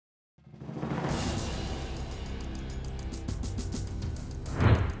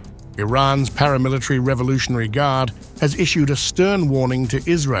Iran's paramilitary Revolutionary Guard has issued a stern warning to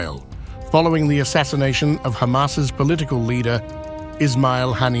Israel following the assassination of Hamas's political leader,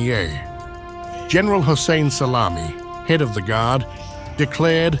 Ismail Haniyeh. General Hossein Salami, head of the Guard,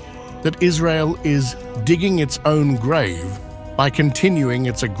 declared that Israel is digging its own grave by continuing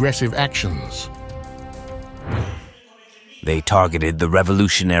its aggressive actions. They targeted the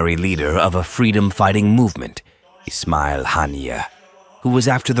revolutionary leader of a freedom-fighting movement, Ismail Haniyeh, who was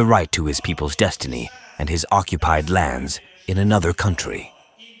after the right to his people's destiny and his occupied lands in another country.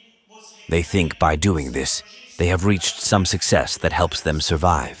 They think by doing this, they have reached some success that helps them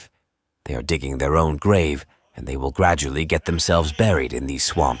survive. They are digging their own grave, and they will gradually get themselves buried in these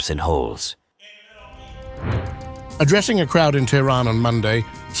swamps and holes. Addressing a crowd in Tehran on Monday,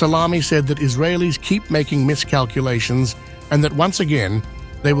 Salami said that Israelis keep making miscalculations and that once again,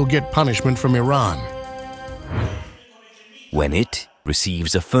 they will get punishment from Iran. When it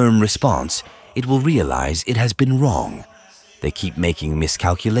receives a firm response, it will realize it has been wrong. They keep making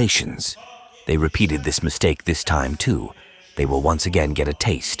miscalculations. They repeated this mistake this time too. They will once again get a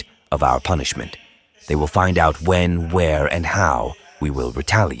taste of our punishment. They will find out when, where, and how we will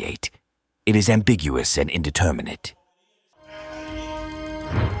retaliate. It is ambiguous and indeterminate.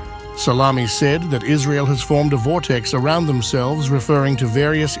 Salami said that Israel has formed a vortex around themselves, referring to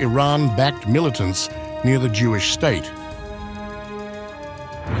various Iran-backed militants near the Jewish state.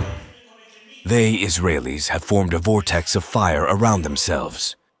 They, Israelis, have formed a vortex of fire around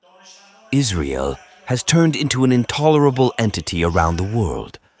themselves. Israel has turned into an intolerable entity around the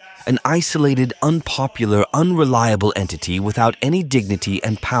world, an isolated, unpopular, unreliable entity without any dignity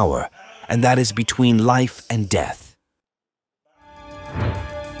and power, and that is between life and death.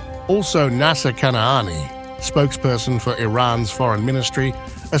 Also, Nasser Kanaani, spokesperson for Iran's foreign ministry,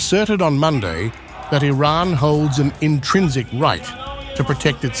 asserted on Monday that Iran holds an intrinsic right to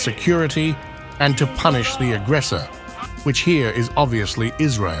protect its security and to punish the aggressor, which here is obviously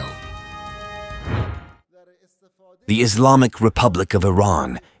Israel. The Islamic Republic of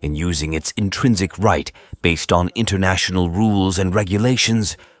Iran, in using its intrinsic right based on international rules and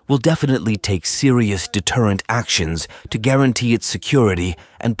regulations, will definitely take serious deterrent actions to guarantee its security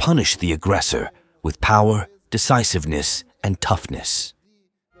and punish the aggressor with power, decisiveness, and toughness.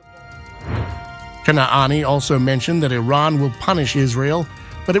 Kanaani also mentioned that Iran will punish Israel,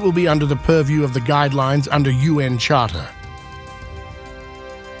 but it will be under the purview of the guidelines under UN Charter.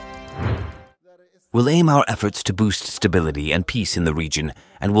 We'll aim our efforts to boost stability and peace in the region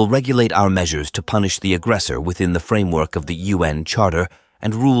and will regulate our measures to punish the aggressor within the framework of the UN Charter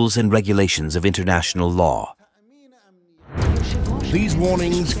and rules and regulations of international law. These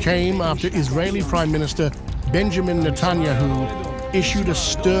warnings came after Israeli Prime Minister Benjamin Netanyahu issued a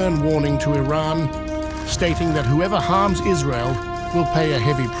stern warning to Iran, stating that whoever harms Israel will pay a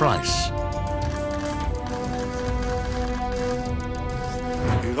heavy price.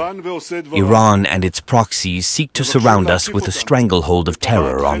 Iran and its proxies seek to surround us with a stranglehold of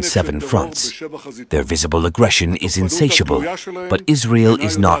terror on 7 fronts. Their visible aggression is insatiable, but Israel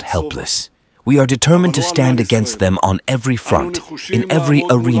is not helpless. We are determined to stand against them on every front, in every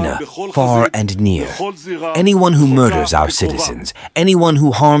arena, far and near. Anyone who murders our citizens, anyone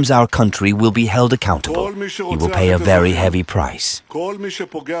who harms our country will be held accountable. He will pay a very heavy price.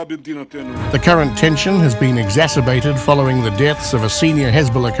 The current tension has been exacerbated following the deaths of a senior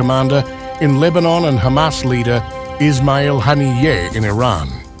Hezbollah commander in Lebanon and Hamas leader Ismail Haniyeh in Iran.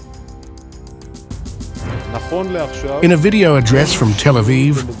 In a video address from Tel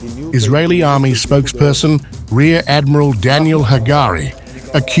Aviv, Israeli Army spokesperson Rear Admiral Daniel Hagari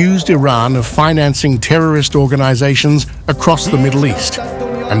accused Iran of financing terrorist organizations across the Middle East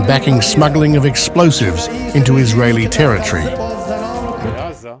and backing smuggling of explosives into Israeli territory.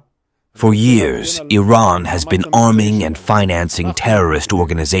 For years, Iran has been arming and financing terrorist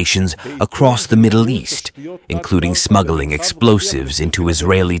organizations across the Middle East, including smuggling explosives into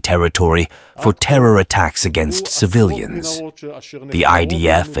Israeli territory for terror attacks against civilians. The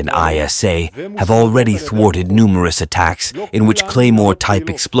IDF and ISA have already thwarted numerous attacks in which Claymore-type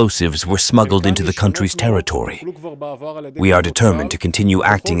explosives were smuggled into the country's territory. We are determined to continue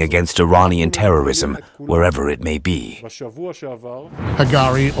acting against Iranian terrorism wherever it may be.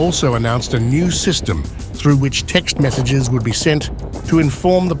 Hagari also announced a new system through which text messages would be sent to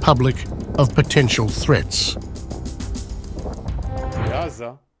inform the public of potential threats.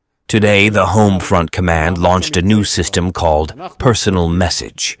 Today, the Home Front Command launched a new system called Personal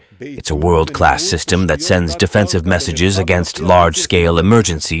Message. It's a world-class system that sends defensive messages against large-scale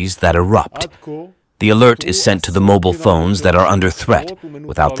emergencies that erupt. The alert is sent to the mobile phones that are under threat,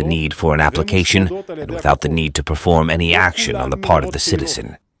 without the need for an application and without the need to perform any action on the part of the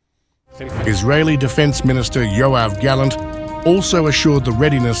citizen. Israeli Defense Minister Yoav Gallant also assured the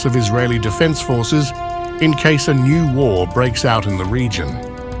readiness of Israeli defense forces in case a new war breaks out in the region.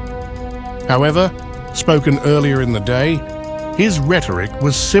 However, spoken earlier in the day, his rhetoric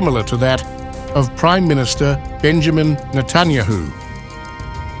was similar to that of Prime Minister Benjamin Netanyahu.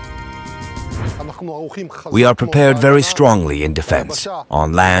 We are prepared very strongly in defense,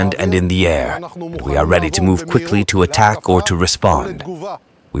 on land and in the air, and we are ready to move quickly to attack or to respond.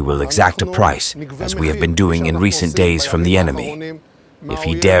 We will exact a price, as we have been doing in recent days from the enemy. If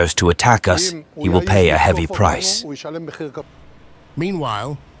he dares to attack us, he will pay a heavy price.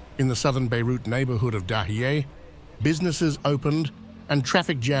 Meanwhile, in the southern Beirut neighborhood of Dahiyeh, businesses opened and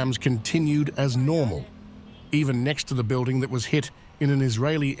traffic jams continued as normal, even next to the building that was hit in an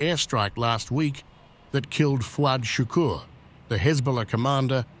Israeli airstrike last week that killed Fouad Shukur, the Hezbollah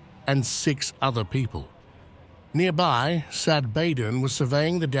commander, and 6 other people. Nearby, Saad Baden was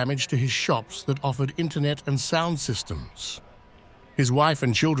surveying the damage to his shops that offered internet and sound systems. His wife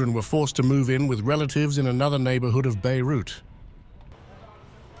and children were forced to move in with relatives in another neighborhood of Beirut.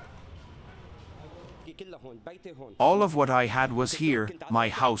 All of what I had was here, my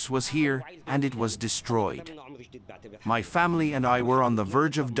house was here, and it was destroyed. My family and I were on the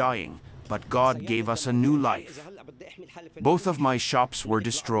verge of dying, but God gave us a new life. Both of my shops were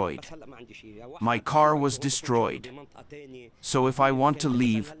destroyed. My car was destroyed. So if I want to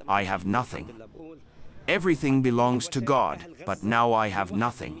leave, I have nothing. Everything belongs to God, but now I have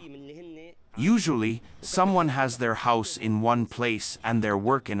nothing. Usually, someone has their house in one place and their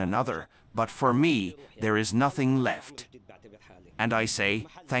work in another, but for me, there is nothing left. And I say,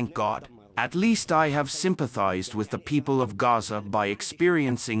 thank God. At least I have sympathized with the people of Gaza by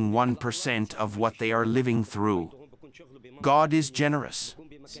experiencing 1% of what they are living through. God is generous.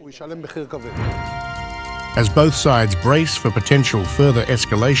 As both sides brace for potential further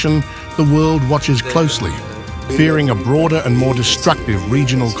escalation, the world watches closely, fearing a broader and more destructive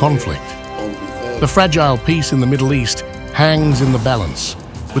regional conflict. The fragile peace in the Middle East hangs in the balance,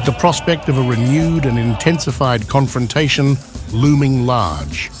 with the prospect of a renewed and intensified confrontation looming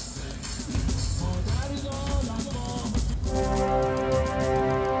large.